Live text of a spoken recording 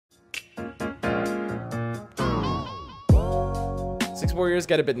Warriors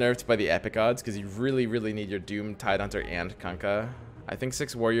get a bit nerfed by the epic odds because you really, really need your Doom, Tidehunter, and Kunkka. I think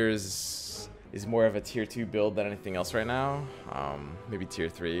 6 Warriors is more of a tier 2 build than anything else right now. Maybe tier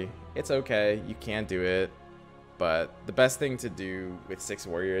 3. It's okay, you can do it. But the best thing to do with 6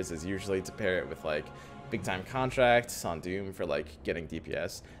 Warriors is usually to pair it with like big time contracts on Doom for like getting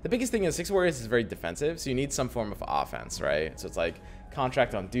DPS. The biggest thing is 6 Warriors is very defensive, so you need some form of offense, right? So it's like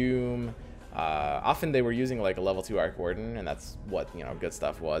contract on Doom. Often they were using like a level 2 Arc Warden, and that's what, you know, good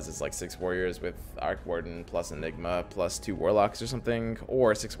stuff was. It's like 6 Warriors with Arc Warden plus Enigma plus 2 Warlocks or something,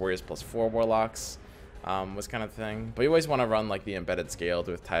 or 6 Warriors plus 4 Warlocks was kind of the thing. But you always want to run like the embedded scaled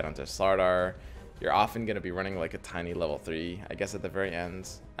with Tidehunter Slardar. You're often going to be running like a tiny level 3, I guess at the very end.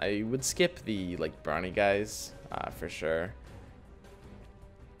 I would skip the like Brownie guys for sure.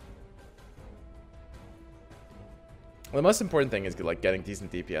 The most important thing is like getting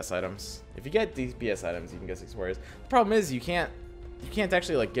decent DPS items. If you get DPS items, you can get 6 Warriors. The problem is you can't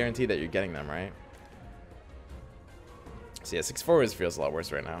actually like guarantee that you're getting them, right? So yeah, 6 Warriors feels a lot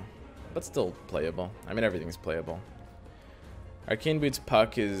worse right now, but still playable. I mean, everything's playable. Arcane Boots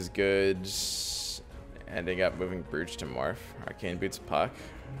Puck is good. Ending up moving Brooch to Morph. Arcane Boots Puck.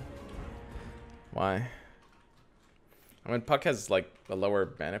 Why? I mean, Puck has like a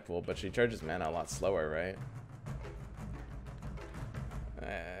lower mana pool, but she charges mana a lot slower, right?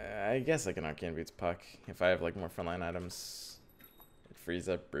 I guess I can Arcane Boots Puck. If I have like more frontline items, it frees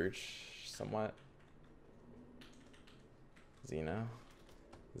up Brooch somewhat. Xeno.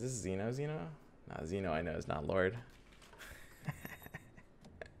 Is this Xeno? Nah, Xeno I know is not Lord.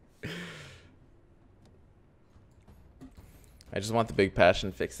 I just want the big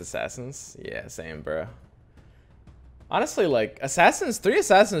passion fixed assassins. Yeah, same, bro. Honestly, like, assassins, 3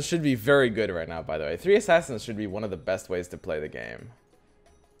 assassins should be very good right now, by the way. 3 assassins should be one of the best ways to play the game.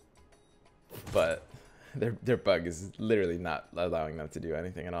 But their bug is literally not allowing them to do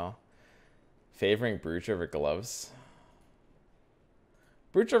anything at all. Favoring Brooch over gloves.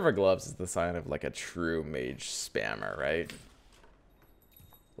 Brooch over gloves is the sign of like a true mage spammer, right?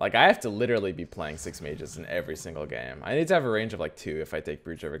 Like, I have to literally be playing 6 mages in every single game. I need to have a range of like 2 if I take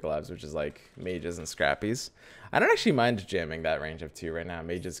Brooch over gloves, which is like mages and scrappies. I don't actually mind jamming that range of 2 right now,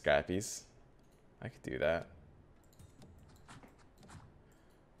 mages, scrappies. I could do that.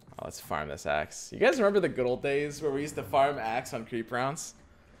 Oh, let's farm this axe. You guys remember the good old days where we used to farm axe on creep rounds?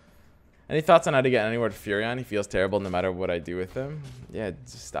 Any thoughts on how to get anywhere to Furion? He feels terrible no matter what I do with him. Yeah,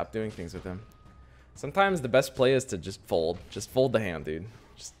 just stop doing things with him. Sometimes the best play is to just fold. Just fold the hand, dude.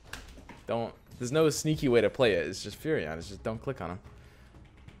 Just don't. There's no sneaky way to play it. It's just Furion. It's just don't click on him.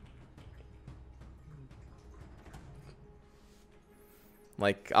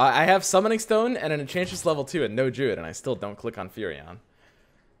 Like, I have Summoning Stone and an Enchantress level 2 and no Druid, and I still don't click on Furion.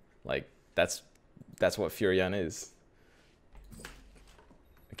 Like, that's what Furion is.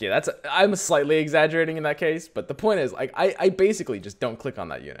 Okay, I'm slightly exaggerating in that case, but the point is, like, I basically just don't click on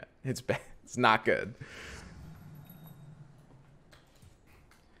that unit. It's bad. It's not good.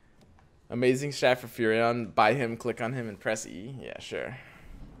 Amazing strat for Furion. Buy him, click on him, and press E. Yeah, sure.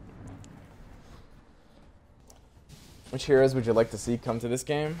 Which heroes would you like to see come to this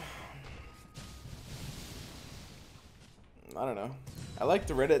game? I don't know. I like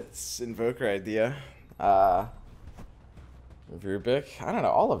the Reddit's Invoker idea. Rubik. I don't know,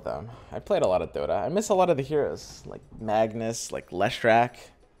 all of them. I played a lot of Dota. I miss a lot of the heroes. Like Magnus, like Leshrac.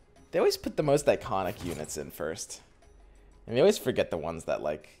 They always put the most iconic units in first. And they always forget the ones that,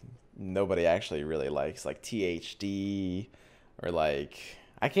 like, nobody actually really likes. Like THD. Or, like...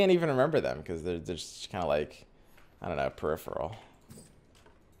 I can't even remember them because they're just kind of, like... I don't know, peripheral.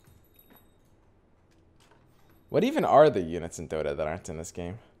 What even are the units in Dota that aren't in this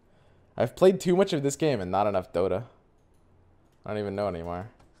game? I've played too much of this game and not enough Dota. I don't even know anymore.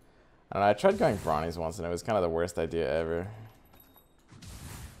 I don't know, I tried going Brawnies once and it was kind of the worst idea ever.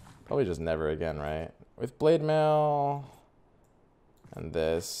 Probably just never again, right? With Blade Mail and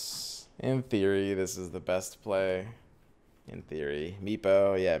this, in theory, this is the best play. In theory.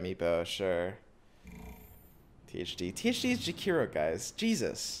 Meepo, yeah, Meepo, sure. THD. THD is Jakiro, guys.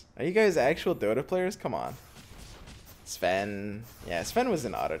 Jesus. Are you guys actual Dota players? Come on. Sven. Yeah, Sven was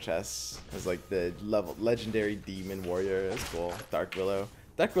in auto chess. It was like the legendary demon warrior. It was cool. Dark Willow.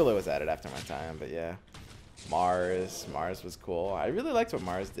 Dark Willow was added after my time, but yeah. Mars. Mars was cool. I really liked what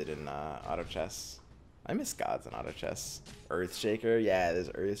Mars did in auto chess. I miss gods in auto chess. Earthshaker. Yeah, there's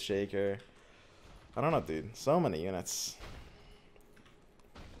Earthshaker. I don't know, dude. So many units.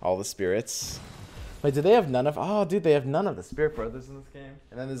 All the spirits. Wait, do they have none of... Oh, dude, they have none of the Spirit Brothers in this game.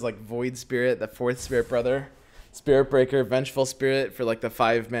 And then there's, like, Void Spirit, the 4th Spirit Brother. Spirit Breaker, Vengeful Spirit for, like, the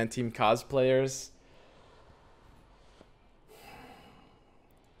 5-man team cosplayers.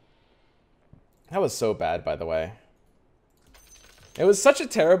 That was so bad, by the way. It was such a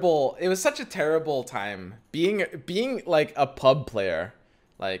terrible time being like a pub player.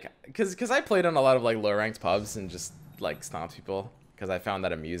 Like, cause I played on a lot of like low ranked pubs and just like stomped people because I found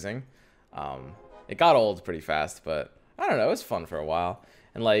that amusing. It got old pretty fast, but I don't know, it was fun for a while.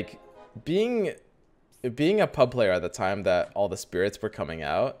 And like being a pub player at the time that all the spirits were coming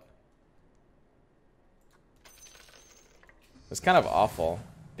out was kind of awful,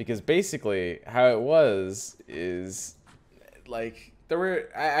 because basically how it was is like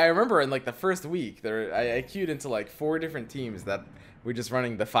I remember in like the first week I queued into like 4 different teams that were just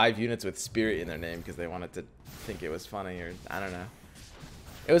running the 5 units with spirit in their name because they wanted to think it was funny, or I don't know.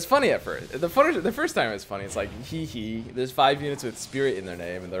 It was funny at first. The first time it was funny. It's like, hee hee, there's 5 units with spirit in their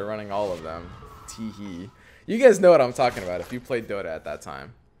name and they're running all of them. Tee hee. You guys know what I'm talking about if you played Dota at that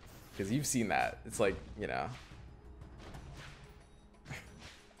time, because you've seen that. It's like, you know.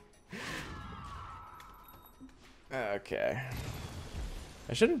 Okay.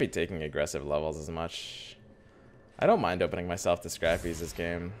 I shouldn't be taking aggressive levels as much. I don't mind opening myself to Scrappies this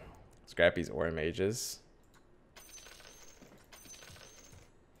game. Scrappies or mages.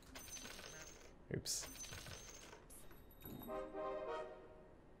 Oops.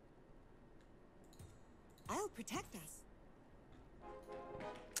 I'll protect us.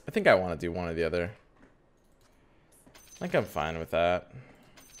 I think I want to do one or the other. I think I'm fine with that.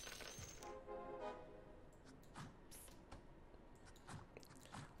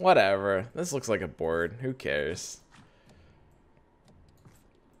 Whatever. This looks like a board. Who cares?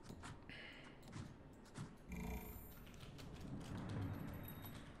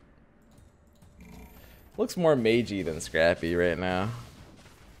 Looks more magey than scrappy right now.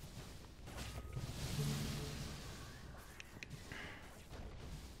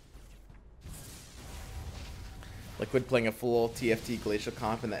 Liquid playing a full TFT glacial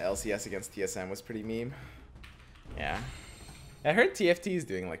comp in the LCS against TSM was pretty meme. Yeah. I heard TFT is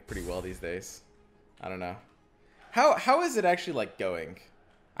doing like pretty well these days. I don't know. How is it actually like going?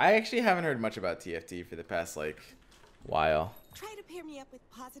 I actually haven't heard much about TFT for the past like while. Try to pair me up with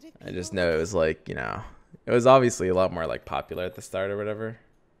positive I just know it was like, you know, it was obviously a lot more like popular at the start or whatever.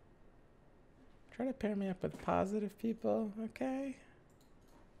 Try to pair me up with positive people, okay?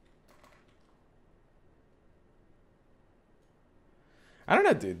 I don't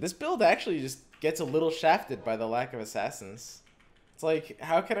know, dude. This build actually just gets a little shafted by the lack of assassins. It's like,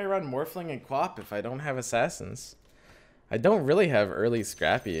 how can I run Morphling and Quap if I don't have assassins? I don't really have early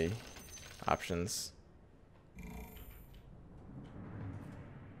scrappy options.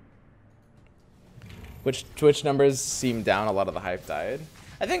 Which Twitch numbers seem down, a lot of the hype died.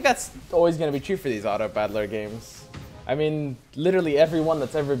 I think that's always going to be true for these auto battler games. I mean, literally every one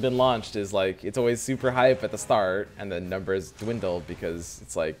that's ever been launched is like, it's always super hype at the start and then numbers dwindle because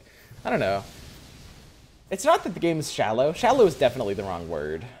it's like, I don't know. It's not that the game is shallow. Shallow is definitely the wrong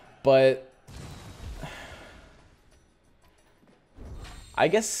word, but I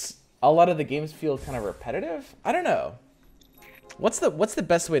guess a lot of the games feel kind of repetitive. I don't know. What's the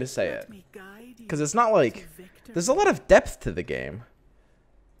best way to say it? Because it's not like there's a lot of depth to the game.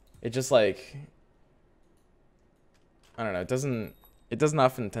 It just like, I don't know. It doesn't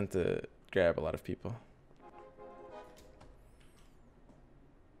often tend to grab a lot of people.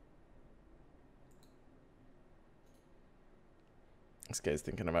 This guy's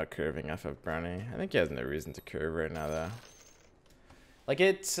thinking about curving FF Brownie. I think he has no reason to curve right now though. Like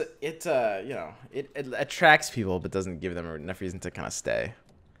you know, it attracts people but doesn't give them enough reason to kind of stay.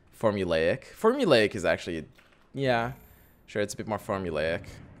 Formulaic. Formulaic is actually, yeah, sure, it's a bit more formulaic.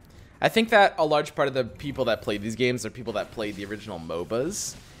 I think that a large part of the people that play these games are people that played the original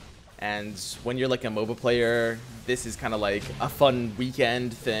MOBAs. And when you're like a MOBA player, this is kind of like a fun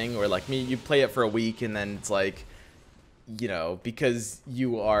weekend thing, or like me, you play it for a week and then it's like, you know, because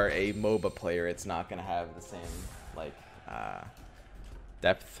you are a MOBA player, it's not going to have the same like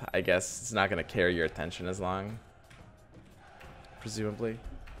depth, I guess. It's not going to carry your attention as long, presumably.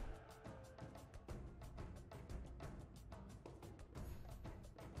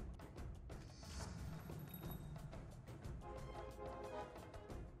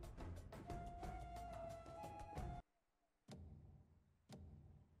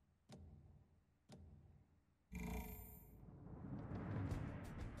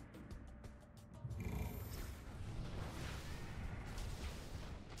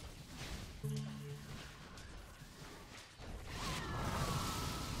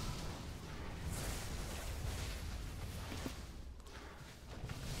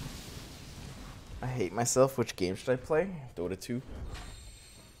 I hate myself. Which game should I play? Dota 2?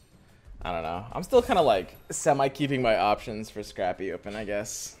 I don't know. I'm still kind of like semi-keeping my options for Scrappy open, I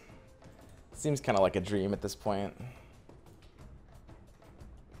guess. Seems kind of like a dream at this point.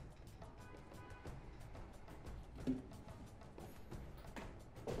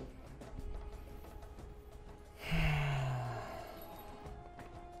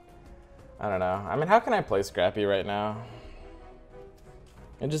 I don't know. I mean, how can I play Scrappy right now?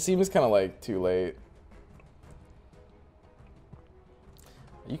 It just seems kind of like too late.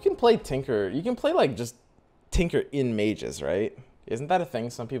 You can play Tinker. You can play like just Tinker in mages, right? Isn't that a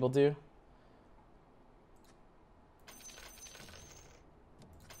thing some people do?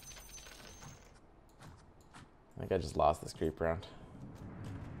 I think I just lost this creep round.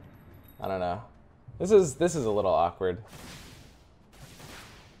 I don't know. This is a little awkward.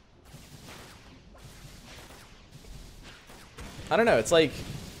 I don't know, it's like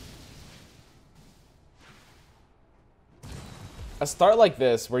a start like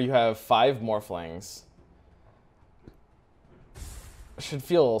this where you have 5 morphlings should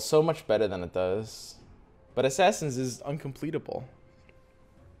feel so much better than it does. But Assassins is uncompletable.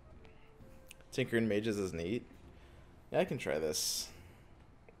 Tinker and Mages is neat. Yeah, I can try this.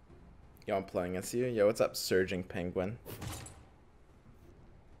 Yo, I'm playing against you. Yo, what's up, Surging Penguin?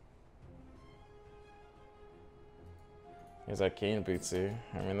 Here's Arcane Bootsy.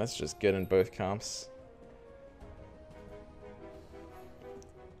 I mean, that's just good in both comps.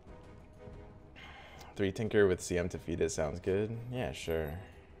 Three Tinker with CM to feed it sounds good. Yeah, sure.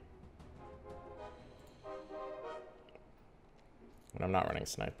 And I'm not running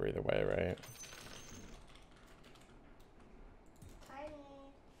Sniper either way, right?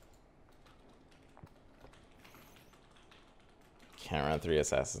 Can't run 3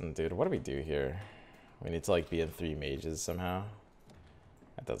 Assassins, dude. What do we do here? We need to like be in 3 mages somehow.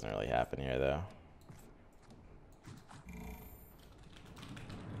 That doesn't really happen here though.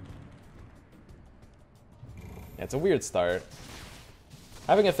 Yeah, it's a weird start.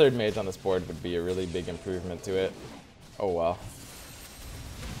 Having a 3rd mage on this board would be a really big improvement to it. Oh well.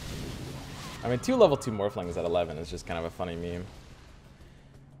 I mean, 2 level 2 morphlings at 11 is just kind of a funny meme.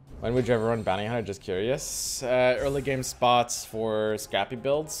 When would you ever run Bounty Hunter? Just curious. Early game spots for Scrappy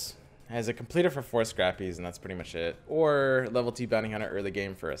builds. Has a completer for 4 Scrappies, and that's pretty much it. Or level 2 Bounty Hunter early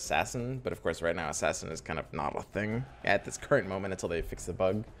game for Assassin. But of course, right now, Assassin is kind of not a thing at this current moment until they fix the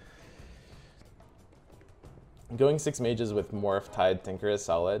bug. Going 6 mages with Morph Tide Tinker is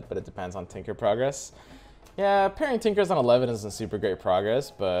solid, but it depends on Tinker progress. Yeah, pairing Tinkers on 11 isn't super great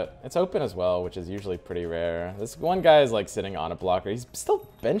progress, but it's open as well, which is usually pretty rare. This one guy is like sitting on a blocker. He's still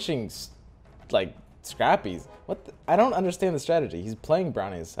benching like Scrappies. What the? I don't understand the strategy. He's playing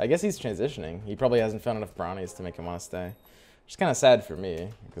brownies. I guess he's transitioning. He probably hasn't found enough brownies to make him want to stay. Which is kind of sad for me,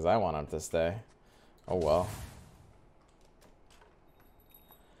 because I want him to stay. Oh well.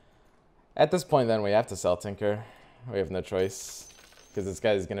 At this point then, we have to sell Tinker. We have no choice. Because this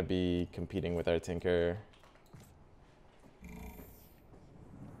guy is going to be competing with our Tinker.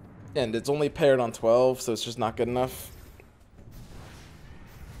 And it's only paired on 12, so it's just not good enough.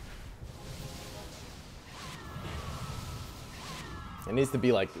 It needs to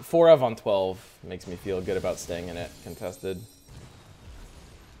be like 4 of on 12. Makes me feel good about staying in it contested.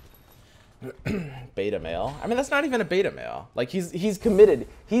 Beta male. I mean, that's not even a beta male. Like he's committed.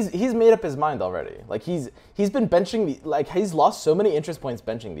 He's made up his mind already. Like he's been benching the, like he's lost so many interest points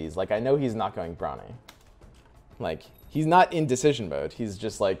benching these. Like I know he's not going brownie. Like he's not in decision mode. He's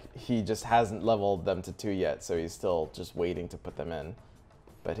just like he just hasn't leveled them to 2 yet, so he's still just waiting to put them in.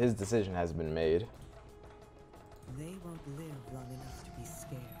 But his decision has been made. They won't live long enough to be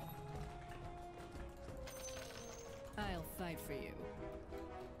scared. I'll fight for you.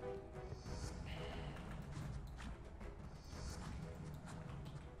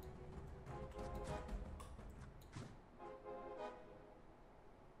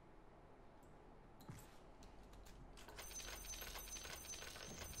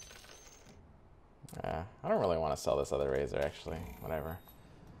 I don't really want to sell this other razor, actually. Whatever.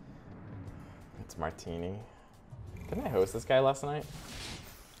 It's Martini. Didn't I host this guy last night?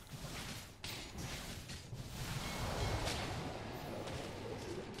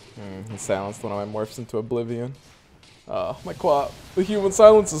 He silenced one of my morphs into oblivion. Oh, my quad. The human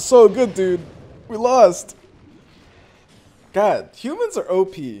silence is so good, dude. We lost. God, humans are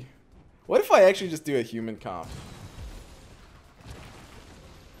OP. What if I actually just do a human comp?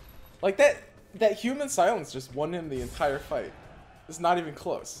 Like that human silence just won him the entire fight. It's not even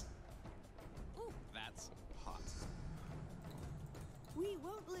close. Ooh, that's hot. We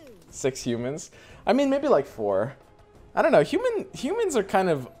won't lose. 6 humans. I mean, maybe like 4. I don't know. Humans are kind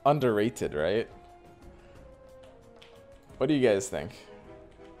of underrated, right? What do you guys think?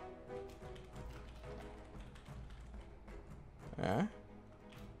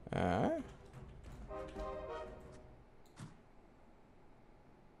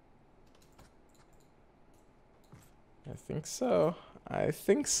 think so. I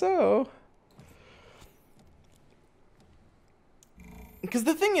think so. Because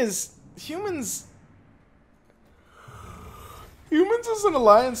the thing is, humans as an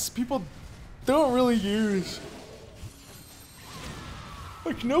alliance, people don't really use.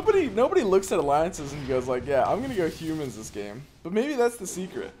 Like, nobody looks at alliances and goes like, yeah, I'm gonna go humans this game. But maybe that's the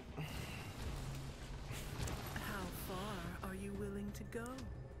secret. How far are you willing to go?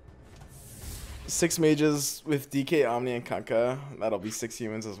 6 mages with DK, Omni, and Kunkka. That'll be 6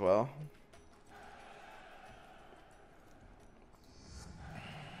 humans as well.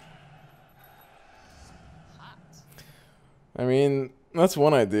 I mean, that's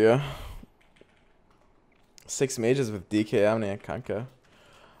one idea. 6 mages with DK, Omni, and Kunkka.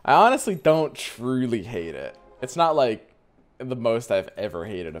 I honestly don't truly hate it. It's not like the most I've ever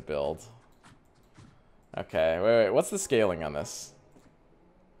hated a build. Okay, wait. What's the scaling on this?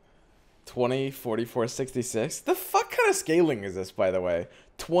 20, 44, 66? The fuck kind of scaling is this, by the way?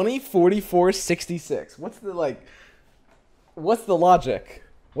 20, 44, 66. What's the logic?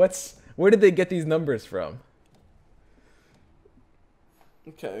 Where did they get these numbers from?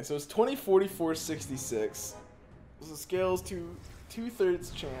 Okay, so it's 20, 44, 66. So the scale's to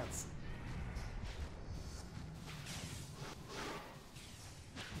 2/3 chance.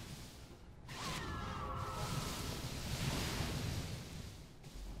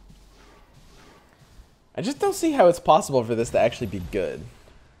 I just don't see how it's possible for this to actually be good.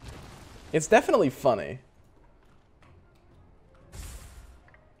 It's definitely funny.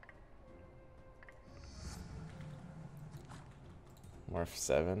 Morph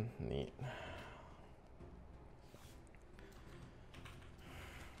 7, neat.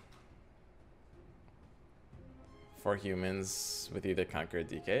 For humans with either Conquer or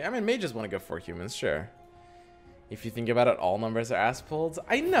DK. I mean, mages want to go for humans, sure. If you think about it, all numbers are ass pulled.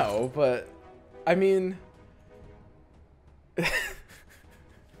 I know, but I mean, I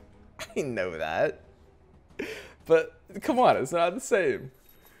know that. But come on, it's not the same.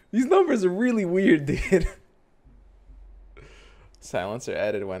 These numbers are really weird, dude. Silencer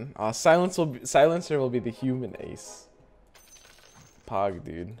added when? Silencer will be the human ace. Pog,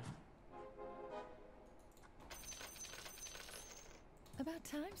 dude. About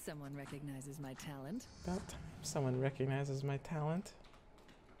time someone recognizes my talent. About time someone recognizes my talent.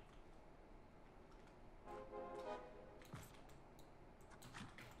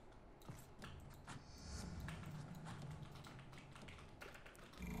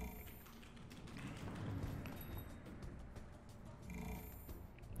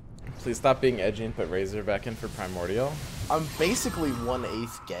 Please stop being edgy and put Razor back in for Primordial. I'm basically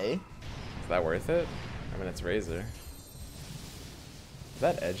 1/8 gay. Is that worth it? I mean, it's Razor. Is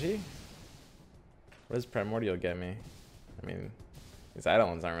that edgy? What does Primordial get me? I mean, these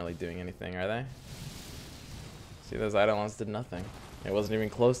Eidolons aren't really doing anything, are they? See, those Eidolons did nothing. It wasn't even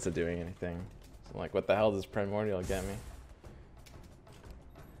close to doing anything. So, like, what the hell does Primordial get me?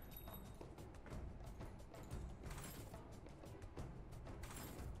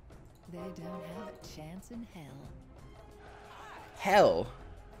 They don't have a chance in hell. Hell?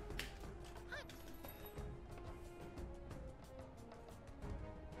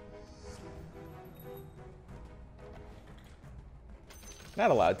 Not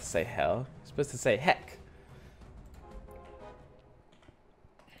allowed to say hell. You're supposed to say heck.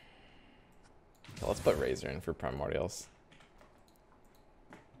 So let's put Razor in for Primordials.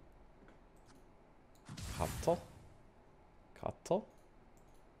 Cottle? Cottle?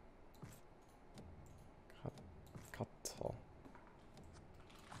 Cottle.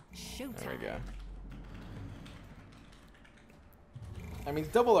 Showtime. There we go. I mean,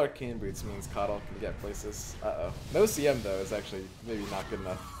 double arcane boots means Coddle can get places. Uh-oh. No CM, though, is actually maybe not good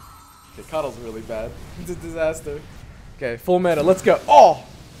enough. Okay, Coddle's really bad. It's a disaster. Okay, full mana. Let's go. Oh!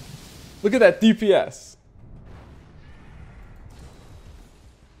 Look at that DPS.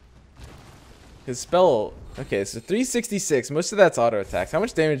 His spell... Okay, so 366. Most of that's auto attacks. How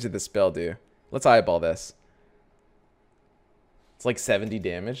much damage did the spell do? Let's eyeball this. It's like 70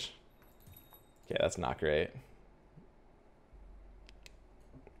 damage. Okay, that's not great.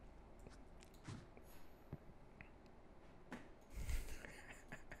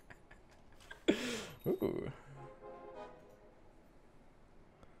 Ooh.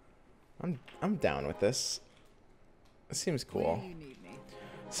 I'm down with this. It seems cool. Where do you need me?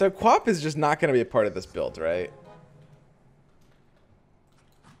 So Quap is just not going to be a part of this build, right?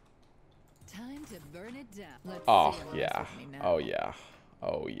 Time to burn it down. Let's Oh, see what yeah. lives with me now. Oh, yeah.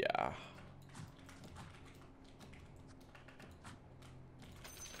 Oh, yeah.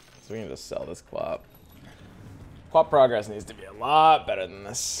 So we can just sell this Quap. Quap progress needs to be a lot better than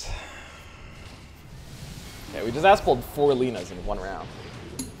this. Yeah, we just ass-pulled 4 Linas in 1 round.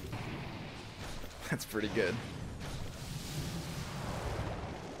 That's pretty good.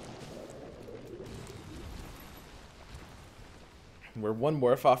 We're 1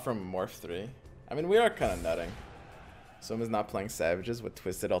 morph off from morph 3. I mean, we are kind of nutting. Someone's not playing Savages. What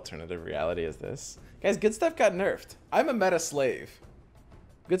twisted alternative reality is this? Guys, good stuff got nerfed. I'm a meta slave.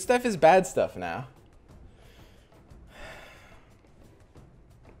 Good stuff is bad stuff now.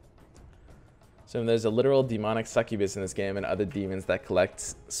 So there's a literal demonic succubus in this game and other demons that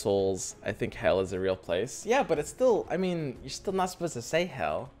collect souls. I think hell is a real place. Yeah, but it's still, I mean, you're still not supposed to say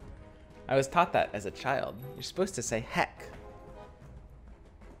hell. I was taught that as a child. You're supposed to say heck.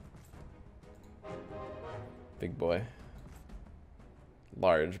 Big boy.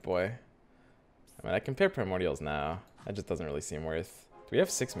 Large boy. I mean, I compare primordials now. That just doesn't really seem worth. Do we have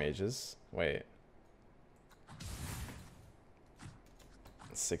 6 mages? Wait.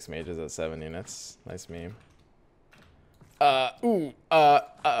 6 mages at 7 units. Nice meme. Uh-oh.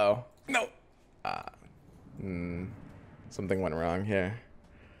 No! Something went wrong here.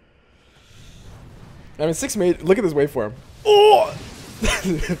 I mean, 6 mages. Look at this waveform. Oh!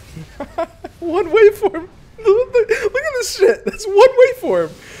 1 waveform. Look at this shit. That's 1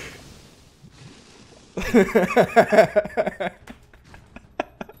 waveform.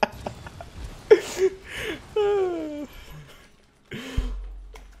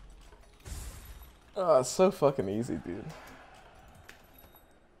 Oh, it's so fucking easy, dude.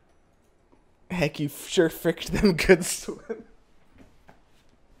 Heck, you sure fricked them good swim.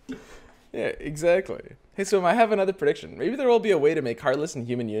 Yeah, exactly. Hey, so I have another prediction. Maybe there will be a way to make heartless and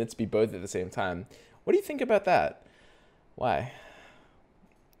human units be both at the same time. What do you think about that? Why?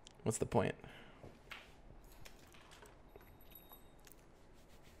 What's the point?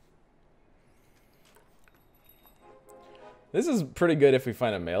 This is pretty good if we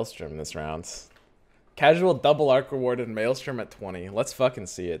find a Maelstrom this round. Casual double arc rewarded Maelstrom at 20. Let's fucking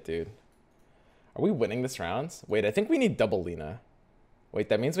see it, dude. Are we winning this round? Wait, I think we need double Lina. Wait,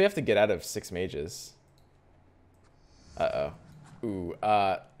 that means we have to get out of 6 mages. Uh-oh. Ooh,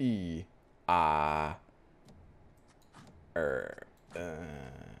 E. Ah.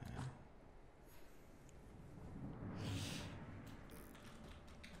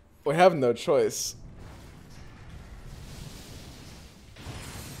 We have no choice.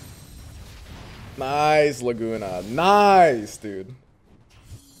 Nice, Laguna. Nice, dude.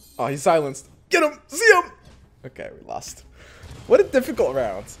 Oh, he's silenced. Get him! See him! Okay, we lost. What a difficult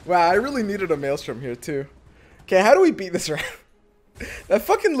round. Wow, I really needed a Maelstrom here, too. Okay, how do we beat this round? That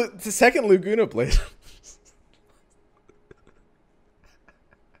fucking the second Laguna blade.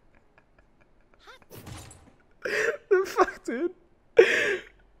 The fuck, dude?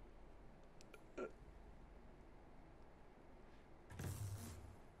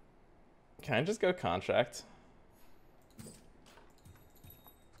 Can I just go contract?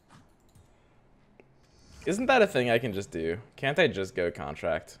 Isn't that a thing I can just do? Can't I just go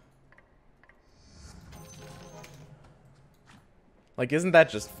contract? Like, isn't that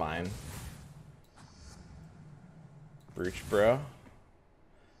just fine? Brooch, bro.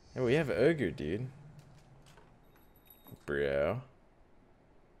 Hey, we have Ogre, dude. Bro.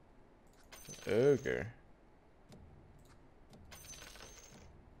 Ogre.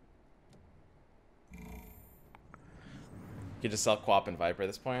 You could just sell Quap and Viper at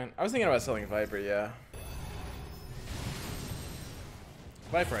this point. I was thinking about selling Viper, yeah.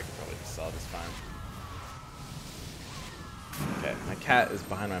 Viper I could probably just sell just fine. Okay, my cat is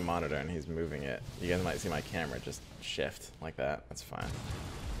behind my monitor and he's moving it. You guys might see my camera just shift like that. That's fine.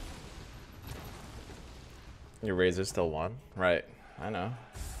 Your Razor still won? Right, I know.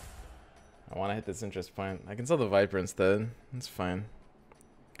 I want to hit this interest point. I can sell the Viper instead. That's fine.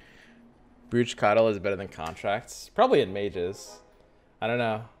 Brooch Coddle is better than Contracts. Probably in Mages. I don't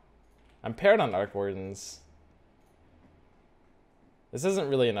know. I'm paired on Arc Wardens. This isn't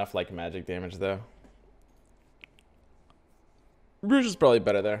really enough like magic damage though. Brooch is probably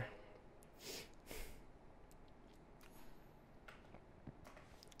better there.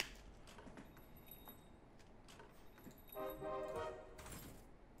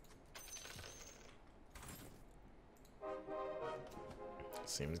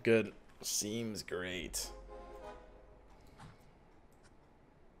 Seems good. Seems great.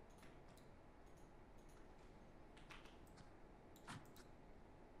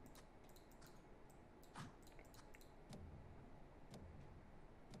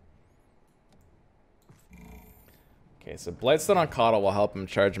 Okay, so Blightstone on Coddle will help him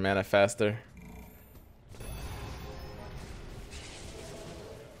charge mana faster.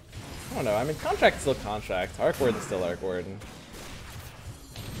 I don't know. I mean, Contract's still Contract. Arc Warden's still Arc Warden.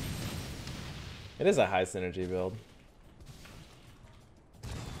 It is a high synergy build.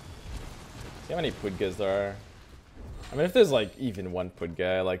 See how many Pudgas there are? I mean, if there's like even one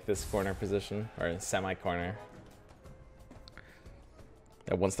Pudga, I like this corner position, or semi-corner.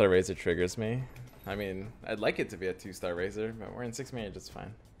 That 1-star Razor triggers me. I mean, I'd like it to be a 2-star Razor, but we're in 6 mage, it's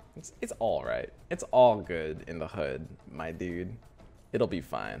fine. It's all right. It's all good in the hood, my dude. It'll be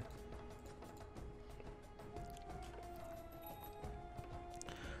fine.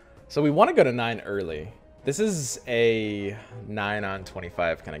 So we want to go to 9 early. This is a 9 on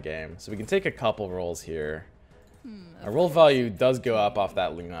 25 kind of game, so we can take a couple rolls here. Our roll value does go up off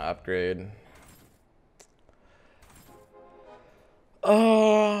that Luna upgrade.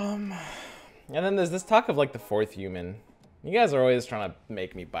 And then there's this talk of like the 4th human. You guys are always trying to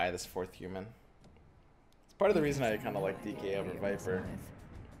make me buy this 4th human. It's part of the reason I kind of like DK over Viper.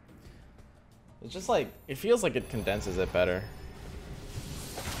 It's just like, it feels like it condenses it better.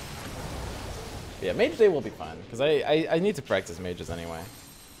 But yeah, Mage Day will be fun, because I need to practice mages anyway.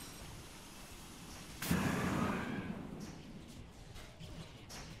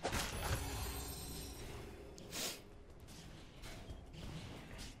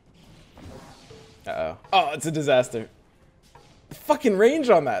 Uh-oh. Oh, it's a disaster. The fucking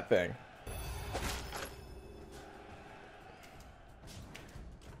range on that thing.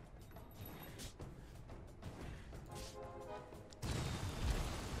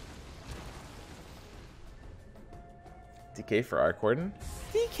 DK for Arc Warden?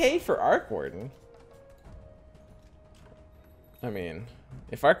 DK for Arc Warden? I mean,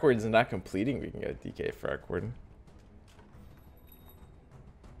 if Arc Warden's not completing, we can get a DK for Arc Warden.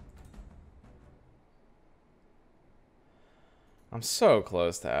 I'm so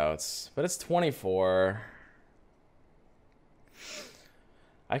close to outs, but it's 24.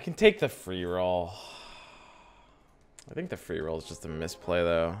 I can take the free roll. I think the free roll is just a misplay,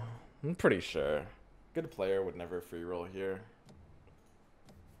 though. I'm pretty sure. Good player would never free roll here.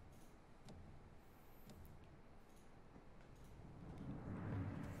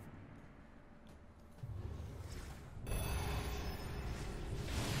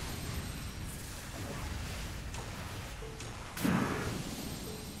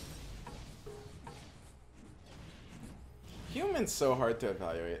 Human's so hard to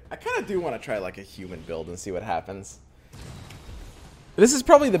evaluate. I kind of do want to try like a human build and see what happens. This is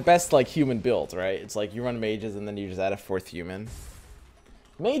probably the best like human build, right? It's like you run mages and then you just add a 4th human.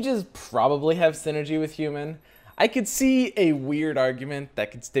 Mages probably have synergy with human. I could see a weird argument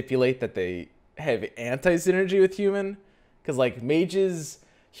that could stipulate that they have anti-synergy with human. Because like mages,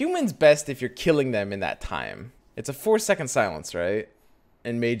 human's best if you're killing them in that time. It's a 4-second silence, right?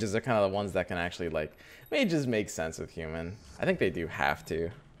 And mages are kind of the ones that can actually like, mages make sense with human. I think they do have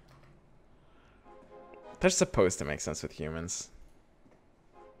to. They're supposed to make sense with humans.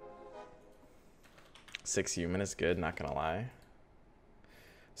 6 human is good, not gonna lie.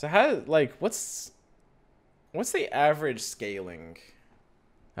 So how, like, what's the average scaling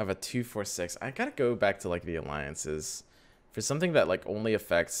of a 2-4-6? I gotta go back to like the alliances for something that like only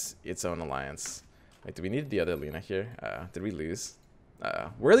affects its own alliance. Like, do we need the other Luna here? Did we lose?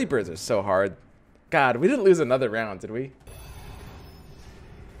 Whirly birds are so hard. God, we didn't lose another round, did we?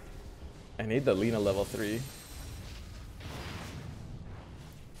 I need the Lena level 3.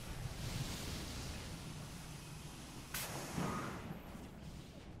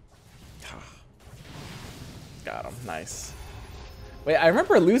 Got him. Nice. Wait, I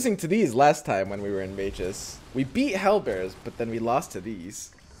remember losing to these last time when we were in mages. We beat Hellbears, but then we lost to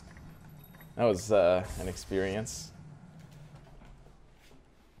these. That was an experience.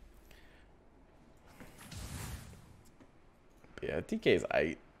 But yeah, DK is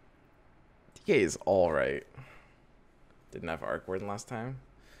aight. DK is alright. Didn't have Arc Warden last time.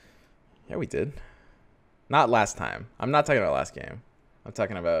 Yeah, we did. Not last time. I'm not talking about last game. I'm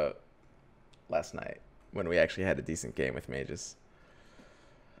talking about last night, when we actually had a decent game with mages.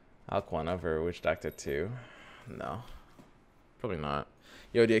 Alquan over Witch Doctor 2. No. Probably not.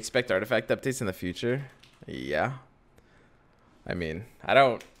 Yo, do you expect artifact updates in the future? Yeah. I mean, I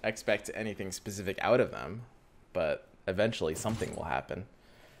don't expect anything specific out of them, but eventually something will happen.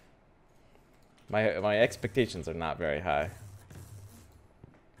 My expectations are not very high.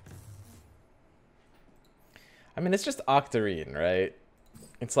 I mean, it's just Octarine, right?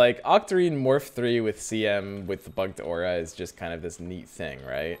 It's like Octarine Morph 3 with CM with the bugged aura is just kind of this neat thing,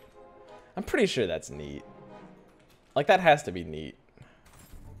 right? I'm pretty sure that's neat. Like, that has to be neat.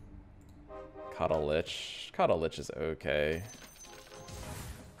 Coddle Lich. Coddle Lich is okay.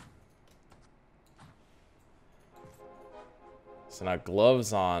 So now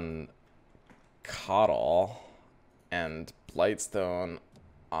gloves on Coddle and Blightstone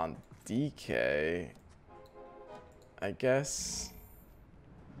on DK, I guess.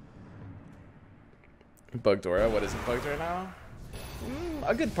 Bugged Aura, what isn't bugged right now?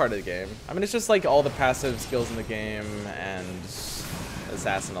 A good part of the game. I mean, it's just like all the passive skills in the game and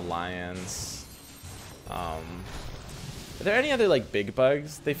Assassin Alliance. Are there any other like big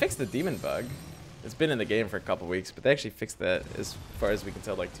bugs? They fixed the demon bug. It's been in the game for a couple weeks, but they actually fixed that as far as we can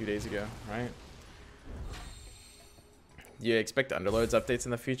tell like 2 days ago, right? Do you expect Underlords updates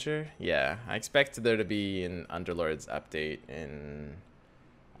in the future? Yeah, I expect there to be an Underlords update in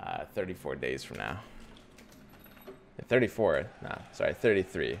 34 days from now. 34, no, sorry,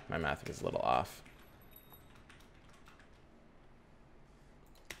 33. My math was a little off.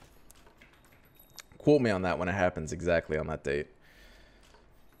 Quote me on that when it happens exactly on that date.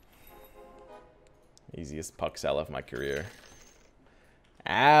 Easiest puck sell of my career.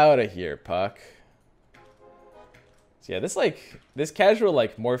 Out of here, puck. So yeah, this casual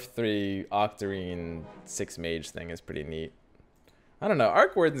like Morph 3 Octarine 6 Mage thing is pretty neat. I don't know,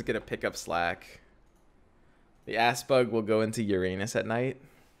 Arc Warden's gonna pick up slack. The ass bug will go into Uranus at night.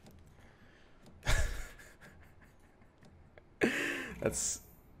 That's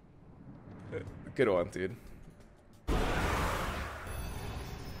a good one, dude.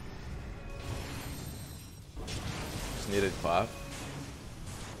 Just needed Quap.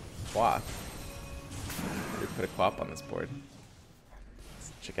 Quap. We put a Quap on this board.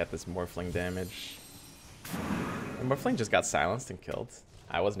 Let's check out this Morphling damage. The Morphling just got silenced and killed.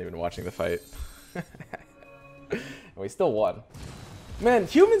 I wasn't even watching the fight. And we still won. Man,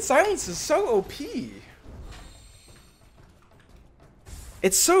 human silence is so OP.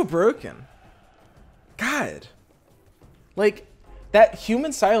 It's so broken. God. Like, that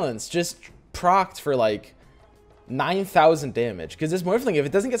human silence just procced for like 9,000 damage. Because this Morphling, if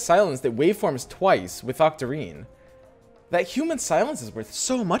it doesn't get silenced, it waveforms twice with Octarine. That human silence is worth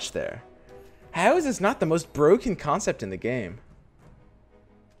so much there. How is this not the most broken concept in the game?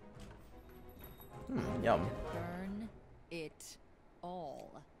 Yum. Burn it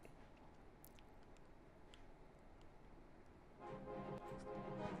all.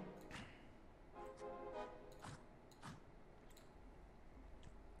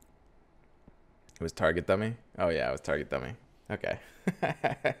 It was target dummy? Oh yeah, it was target dummy. Okay.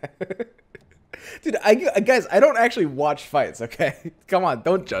 Dude, guys, I don't actually watch fights, okay? Come on,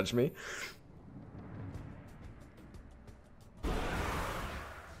 don't judge me.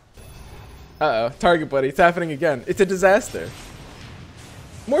 Uh-oh, target buddy, it's happening again. It's a disaster.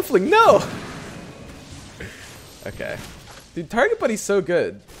 Morphling, no! Okay. Dude, target buddy's so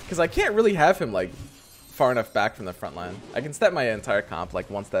good. Because I can't really have him, like, far enough back from the front line. I can step my entire comp, like,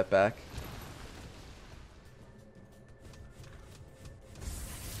 one step back.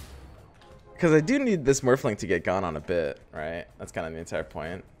 Because I do need this Morphling to get gone on a bit, right? That's kind of the entire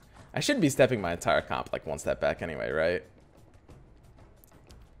point. I should be stepping my entire comp, like, one step back anyway, right?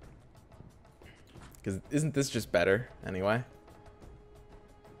 Because isn't this just better anyway?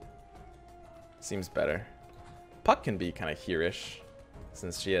 Seems better. Puck can be kind of here-ish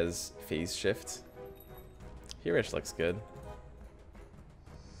since she has phase shift. Here-ish looks good.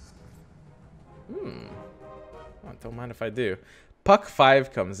 Oh, don't mind if I do. Puck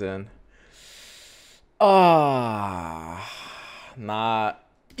 5 comes in. Ah, not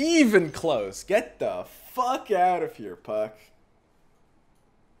even close. Get the fuck out of here, Puck.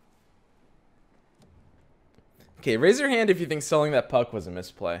 Okay, raise your hand if you think selling that Puck was a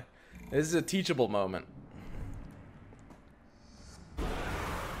misplay. This is a teachable moment.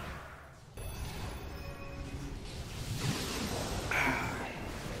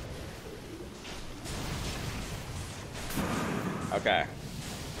 Okay.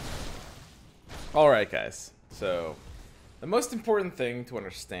 Alright, guys. So, the most important thing to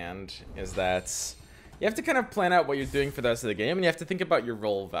understand is that you have to kind of plan out what you're doing for the rest of the game, and you have to think about your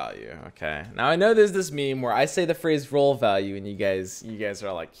roll value, okay? Now, I know there's this meme where I say the phrase roll value, and you guys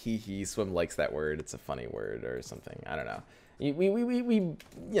are like, hee hee, Swim likes that word, it's a funny word, or something, I don't know.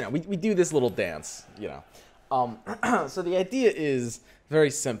 We do this little dance, you know. So the idea is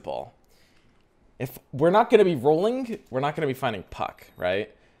very simple. If we're not going to be rolling, we're not going to be finding Puck,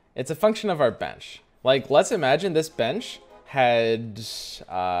 right? It's a function of our bench. Like, let's imagine this bench had,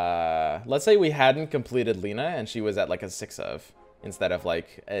 let's say we hadn't completed Lena and she was at like a 6 of instead of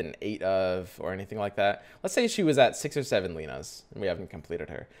like an 8 of or anything like that. Let's say she was at 6 or 7 Lenas and we haven't completed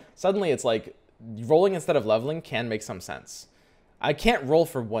her. Suddenly it's like rolling instead of leveling can make some sense. I can't roll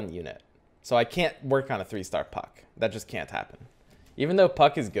for 1 unit, so I can't work on a 3-star Puck. That just can't happen. Even though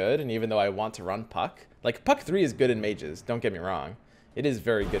Puck is good and even though I want to run Puck, like Puck 3 is good in mages, don't get me wrong. It is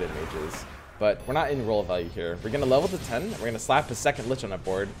very good in mages. but we're not in roll value here. We're going to level to 10, we're going to slap a second Lich on a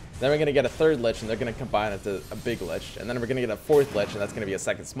board, then we're going to get a third Lich, and they're going to combine into a big Lich, and then we're going to get a fourth Lich, and that's going to be a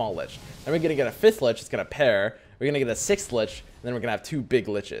second small Lich. Then we're going to get a fifth Lich, it's going to pair, we're going to get a sixth Lich, and then we're going to have two big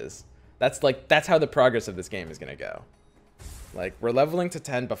Liches. That's how the progress of this game is going to go. Like, we're leveling to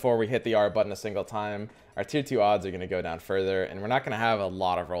 10 before we hit the R button a single time. Our tier 2 odds are going to go down further, and we're not going to have a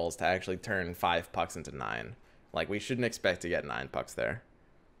lot of rolls to actually turn 5 pucks into 9. Like, we shouldn't expect to get 9 pucks there.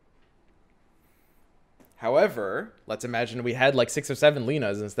 However, let's imagine we had like 6 or 7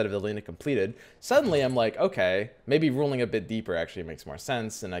 Lenas instead of the Lena completed. Suddenly I'm like, okay, maybe ruling a bit deeper actually makes more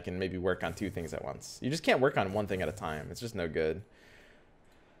sense, and I can maybe work on 2 things at once. You just can't work on one thing at a time. It's just no good.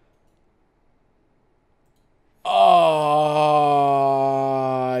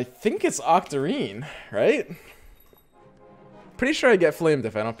 I think it's Octarine, right? Pretty sure I get flamed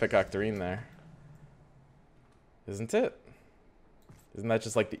if I don't pick Octarine there. Isn't it? Isn't that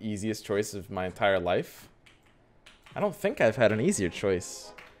just like the easiest choice of my entire life? I don't think I've had an easier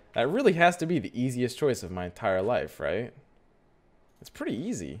choice. That really has to be the easiest choice of my entire life, right? It's pretty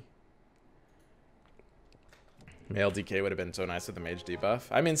easy. Male DK would have been so nice with the mage debuff.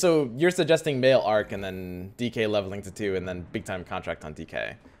 I mean, so you're suggesting male arc and then DK leveling to 2 and then big time contract on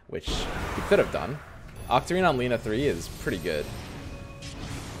DK, which you could have done. Octarine on Lena 3 is pretty good.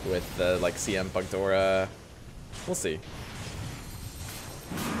 With the like CM Bugdora. We'll see.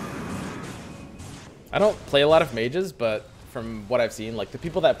 I don't play a lot of mages, but from what I've seen, like the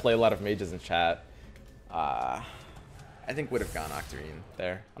people that play a lot of mages in chat, I think would have gone Octarine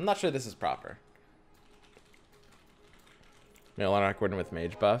there. I'm not sure this is proper. Male on Gordon with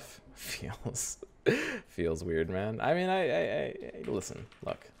mage buff feels weird, man. I mean, I listen,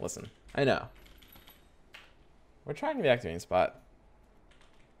 listen. I know. We're trying the Octarine spot.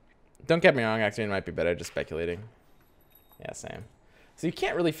 Don't get me wrong, Octarine might be better, just speculating. Yeah, same. So you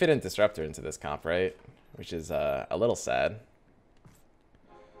can't really fit in Disruptor into this comp, right? Which is a little sad.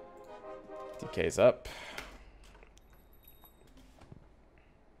 DK's up.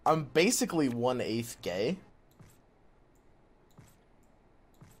 I'm basically 1/8 gay.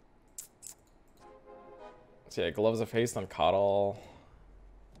 So yeah, Gloves of Haste on Coddle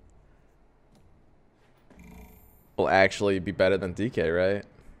will actually be better than DK, right?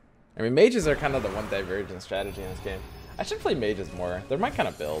 I mean, mages are kind of the one divergent strategy in this game. I should play mages more. They're my kind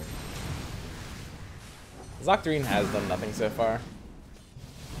of build. Octarine has done nothing so far.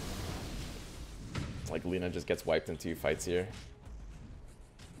 It's like Lena just gets wiped in 2 fights here.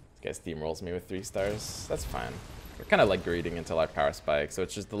 This guy steamrolls me with 3 stars. That's fine. We're kind of like greeting until our power spike, so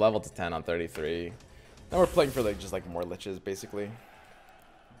it's just the level to 10 on 33. Then we're playing for like just like more liches, basically.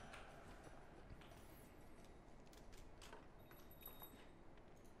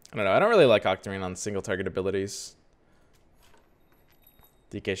 I don't know. I don't really like Octarine on single target abilities.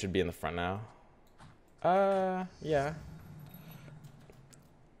 DK should be in the front now. Yeah.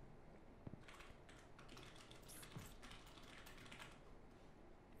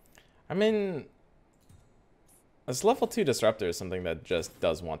 I mean, this level 2 disruptor is something that just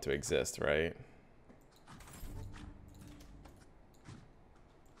does want to exist, right?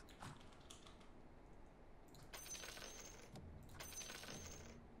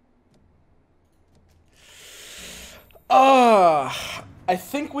 I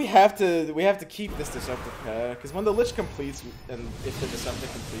think we have to keep this disruptor pair, because when the Lich completes and if the disruptor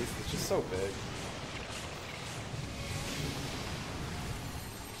completes, it's just so big.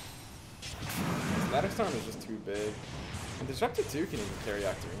 Static Storm is just too big. And Disruptor 2 can even carry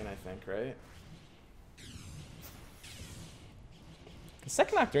Octarine, I think, right? The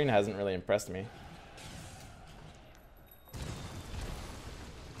second Octarine hasn't really impressed me. I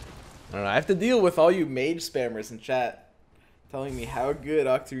don't know, I have to deal with all you mage spammers in chat telling me how good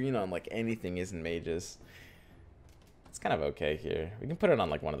Octarine on like anything is in mages. It's kind of okay here. We can put it on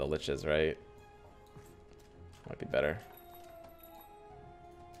like one of the liches, right? Might be better.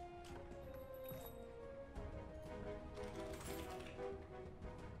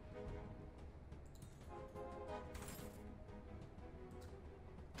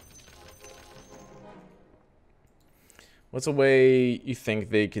 What's a way you think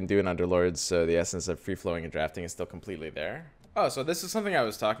they can do in Underlords so the essence of free-flowing and drafting is still completely there? Oh, so this is something I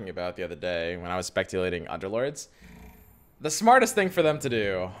was talking about the other day when I was speculating Underlords. The smartest thing for them to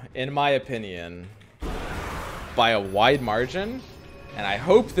do, in my opinion, by a wide margin, and I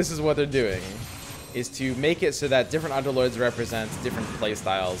hope this is what they're doing, is to make it so that different Underlords represent different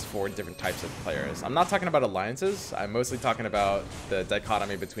playstyles for different types of players. I'm not talking about alliances. I'm mostly talking about the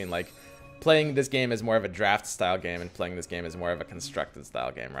dichotomy between like playing this game as more of a draft style game and playing this game as more of a constructed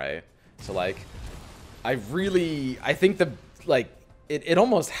style game, right? So like, I think the like it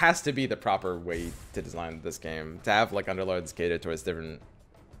almost has to be the proper way to design this game, to have like Underlords cater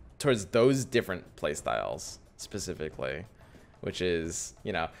towards those different playstyles specifically, which is,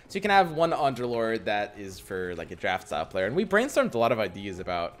 you know, so you can have one Underlord that is for like a draft style player, and we brainstormed a lot of ideas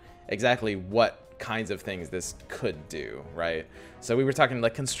about exactly what kinds of things this could do, right? So we were talking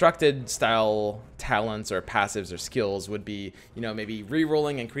like constructed style talents or passives or skills would be, you know, maybe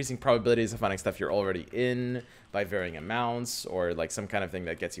re-rolling, increasing probabilities of finding stuff you're already in by varying amounts, or like some kind of thing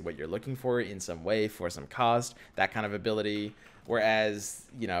that gets you what you're looking for in some way for some cost, that kind of ability. Whereas,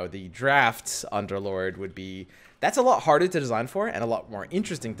 you know, the draft Underlord would be, that's a lot harder to design for and a lot more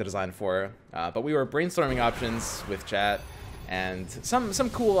interesting to design for. But we were brainstorming options with chat, and some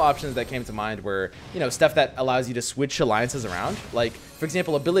cool options that came to mind were, you know, stuff that allows you to switch alliances around. Like, for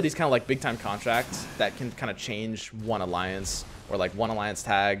example, abilities kind of like Big Time Contract that can kind of change one alliance, or like one alliance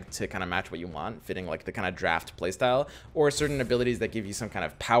tag to kind of match what you want, fitting like the kind of draft playstyle, or certain abilities that give you some kind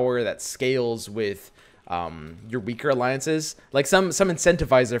of power that scales with your weaker alliances, like some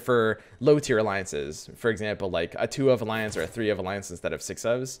incentivizer for low tier alliances. For example, like a 2 of alliance or a 3 of alliance instead of 6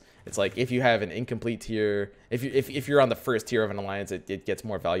 ofs. It's like if you have an incomplete tier, if you're on the first tier of an alliance, it gets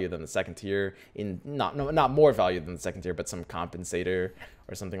more value than the second tier, in not more value than the second tier, but some compensator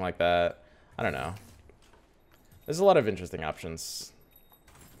or something like that. I don't know. There's a lot of interesting options.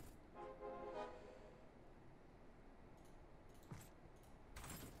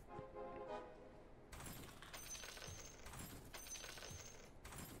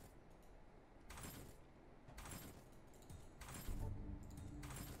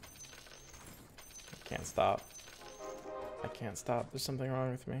 Can't stop. I can't stop. There's something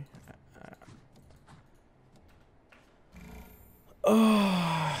wrong with me.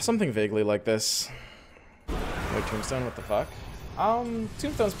 Oh, something vaguely like this. Wait, Tombstone? What the fuck?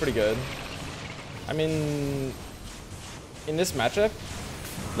 Tombstone's pretty good. I mean, in this matchup,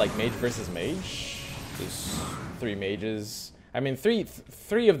 like mage versus mage, there's 3 mages. I mean,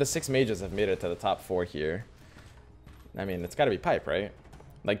 three of the 6 mages have made it to the top 4 here. I mean, it's got to be pipe, right?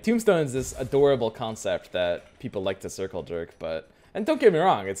 Like, Tombstone is this adorable concept that people like to circle jerk, but... And don't get me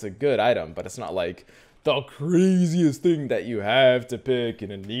wrong, it's a good item, but it's not like the craziest thing that you have to pick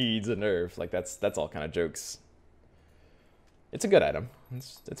and it needs a nerf. Like, that's all kind of jokes. It's a good item.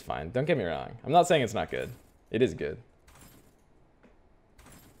 It's fine. Don't get me wrong. I'm not saying it's not good. It is good.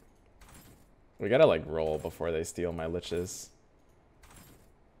 We gotta, like, roll before they steal my liches.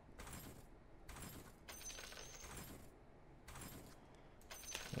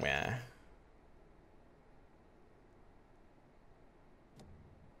 Yeah.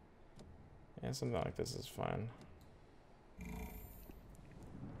 Yeah, something like this is fine.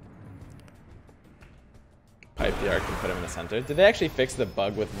 Pipe the arc and put him in the center. Did they actually fix the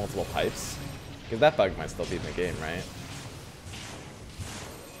bug with multiple pipes? Because that bug might still be in the game, right?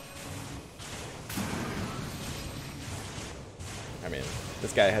 I mean,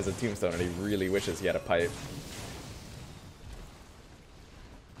 this guy has a tombstone and he really wishes he had a pipe.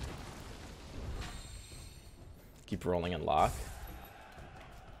 Keep rolling and lock.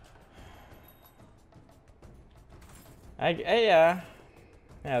 Yeah,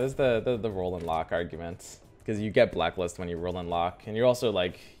 there's the roll and lock argument, because you get blacklist when you roll and lock, and you also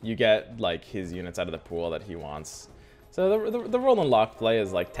like you get like his units out of the pool that he wants. So the roll and lock play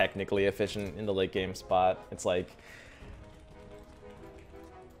is like technically efficient in the late game spot. It's like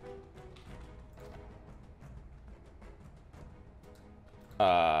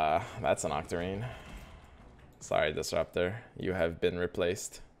that's an Octarine. Sorry, Disruptor. You have been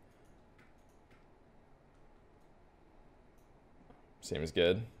replaced. Seems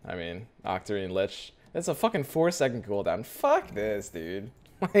good. I mean, Octarine Lich. It's a fucking 4-second cooldown. Fuck this, dude.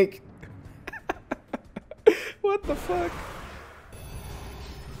 Like, what the fuck?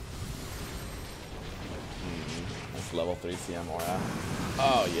 That's level 3 CM aura.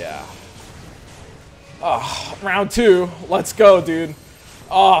 Oh, yeah. Oh, round 2. Let's go, dude.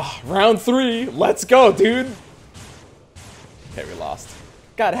 Oh, round 3. Let's go, dude. Okay, we lost.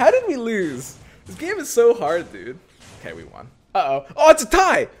 God, how did we lose? This game is so hard, dude. Okay, we won. Uh-oh. Oh, it's a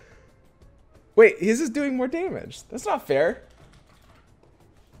tie! Wait, he's just doing more damage. That's not fair.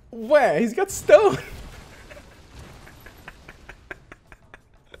 Wait, he's got stone.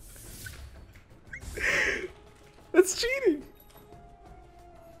 That's cheating.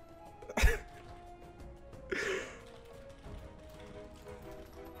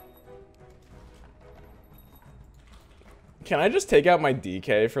 Can I just take out my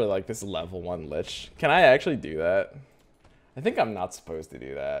DK for like this level 1 Lich? Can I actually do that? I think I'm not supposed to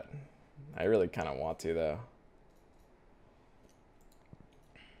do that. I really kind of want to though.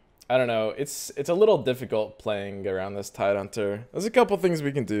 I don't know. It's a little difficult playing around this Tidehunter. There's a couple things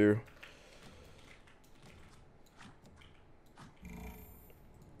we can do.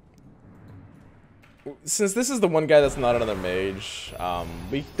 Since this is the one guy that's not another mage,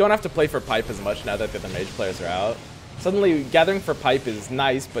 we don't have to play for pipe as much now that the other mage players are out. Suddenly, gathering for pipe is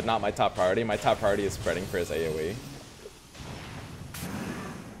nice, but not my top priority. My top priority is spreading for his AoE.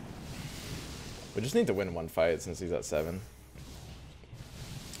 We just need to win one fight since he's at 7.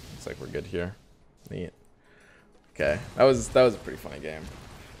 Looks like we're good here. Neat. Okay, that was a pretty funny game.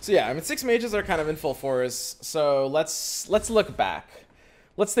 So yeah, I mean 6 mages are kind of in full force. So let's look back.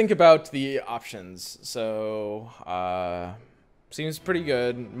 Let's think about the options. So seems pretty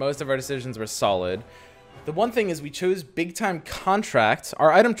good. Most of our decisions were solid. The one thing is we chose big time contract.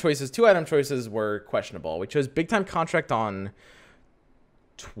 Our item choices, 2 item choices were questionable. We chose big time contract on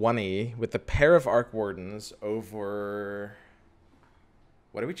 20 with the pair of Arc Wardens over...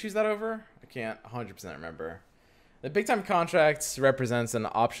 What did we choose that over? I can't 100% remember. The big time contract represents an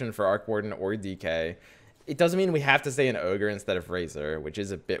option for Arc Warden or DK. It doesn't mean we have to stay in Ogre instead of Razor, which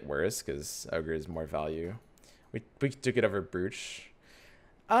is a bit worse because Ogre is more value. We took it over Brooch.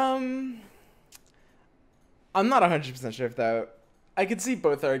 I'm not 100% sure if that... I could see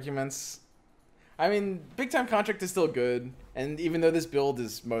both arguments. I mean, big time contract is still good, and even though this build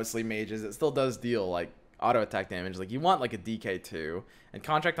is mostly mages, it still does deal like auto attack damage. Like you want like a DK2, and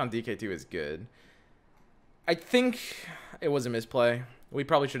contract on DK2 is good. I think it was a misplay. We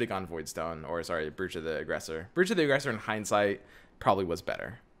probably should have gone Voidstone, or sorry, Brooch of the Aggressor. Brooch of the Aggressor in hindsight probably was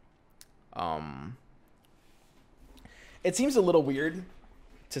better. It seems a little weird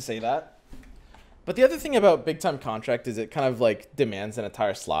to say that. But the other thing about big time contract is it kind of like demands an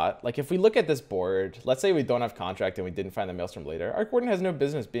entire slot. Like if we look at this board, let's say we don't have contract and we didn't find the Maelstrom later, Arc Warden has no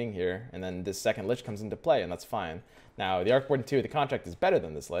business being here, and then this second Lich comes into play, and that's fine. Now the Arc Warden 2 of the contract is better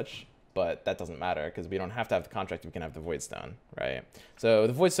than this Lich, but that doesn't matter because we don't have to have the contract, we can have the Voidstone, right? So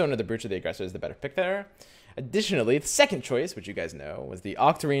the Voidstone or the Brooch of the Aggressor is the better pick there. Additionally, the second choice, which you guys know, was the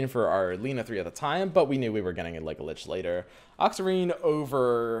Octarine for our Lina 3 at the time, but we knew we were getting it like a Lich later. Octarine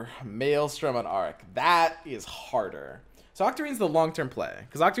over Maelstrom on Arc. That is harder. So Octarine's the long-term play,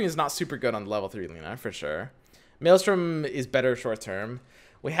 because Octarine is not super good on level 3 Lina, for sure. Maelstrom is better short-term.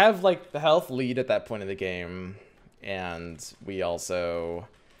 We have like the health lead at that point in the game, and we also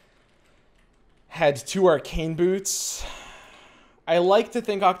had 2 Arcane Boots. I like to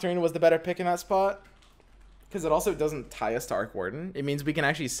think Octarine was the better pick in that spot, because it also doesn't tie us to Arc Warden. It means we can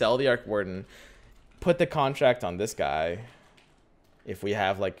actually sell the Arc Warden, put the contract on this guy, if we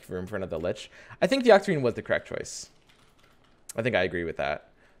have like room for another Lich. I think the Octarine was the correct choice. I think I agree with that.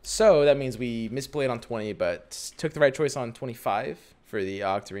 So that means we misplayed on 20, but took the right choice on 25 for the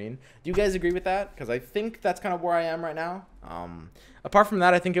Octarine. Do you guys agree with that? Because I think that's kind of where I am right now. Apart from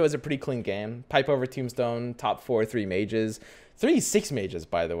that, I think it was a pretty clean game. Pipe over Tombstone, top 4, 3 mages. 3 6 mages,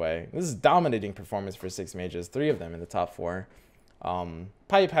 by the way. This is dominating performance for 6 mages. 3 of them in the top 4.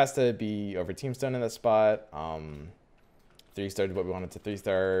 Pipe has to be over Tombstone in that spot. 3-star did what we wanted to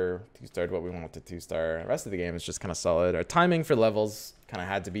 3-star. 2-star did what we wanted to 2-star. The rest of the game is just kind of solid. Our timing for levels kind of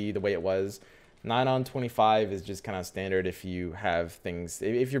had to be the way it was. 9 on 25 is just kind of standard if you have things...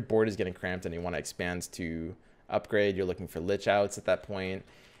 If your board is getting cramped and you want to expand to upgrade, you're looking for Lich outs at that point.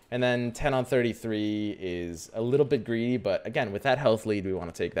 And then 10 on 33 is a little bit greedy, but again, with that health lead, we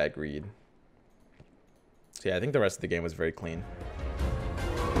want to take that greed. So yeah, I think the rest of the game was very clean.